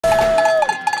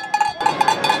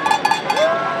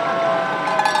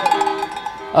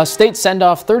A state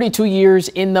send-off 32 years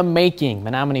in the making.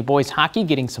 Menomonie boys hockey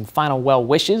getting some final well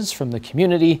wishes from the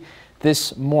community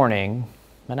this morning.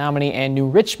 Menomonie and New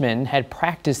Richmond had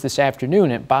practice this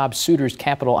afternoon at Bob Suiter's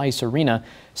Fanetti Ice Arena,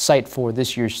 site for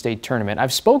this year's state tournament.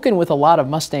 I've spoken with a lot of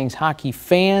Mustangs hockey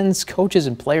fans, coaches,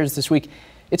 and players this week.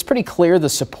 It's pretty clear the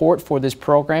support for this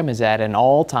program is at an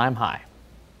all-time high.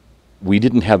 We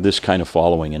didn't have this kind of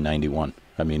following in '91.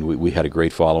 I mean, we had a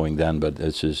great following then, but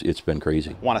it's been crazy.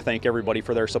 I want to thank everybody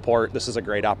for their support. This is a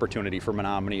great opportunity for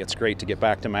Menomonie. It's great to get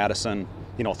back to Madison,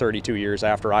 32 years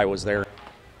after I was there.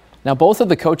 Now, both of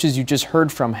the coaches you just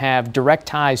heard from have direct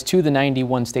ties to the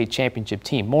 '91 state championship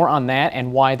team. More on that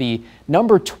and why the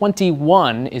number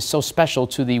 21 is so special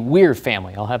to the Weir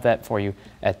family. I'll have that for you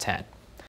at 10.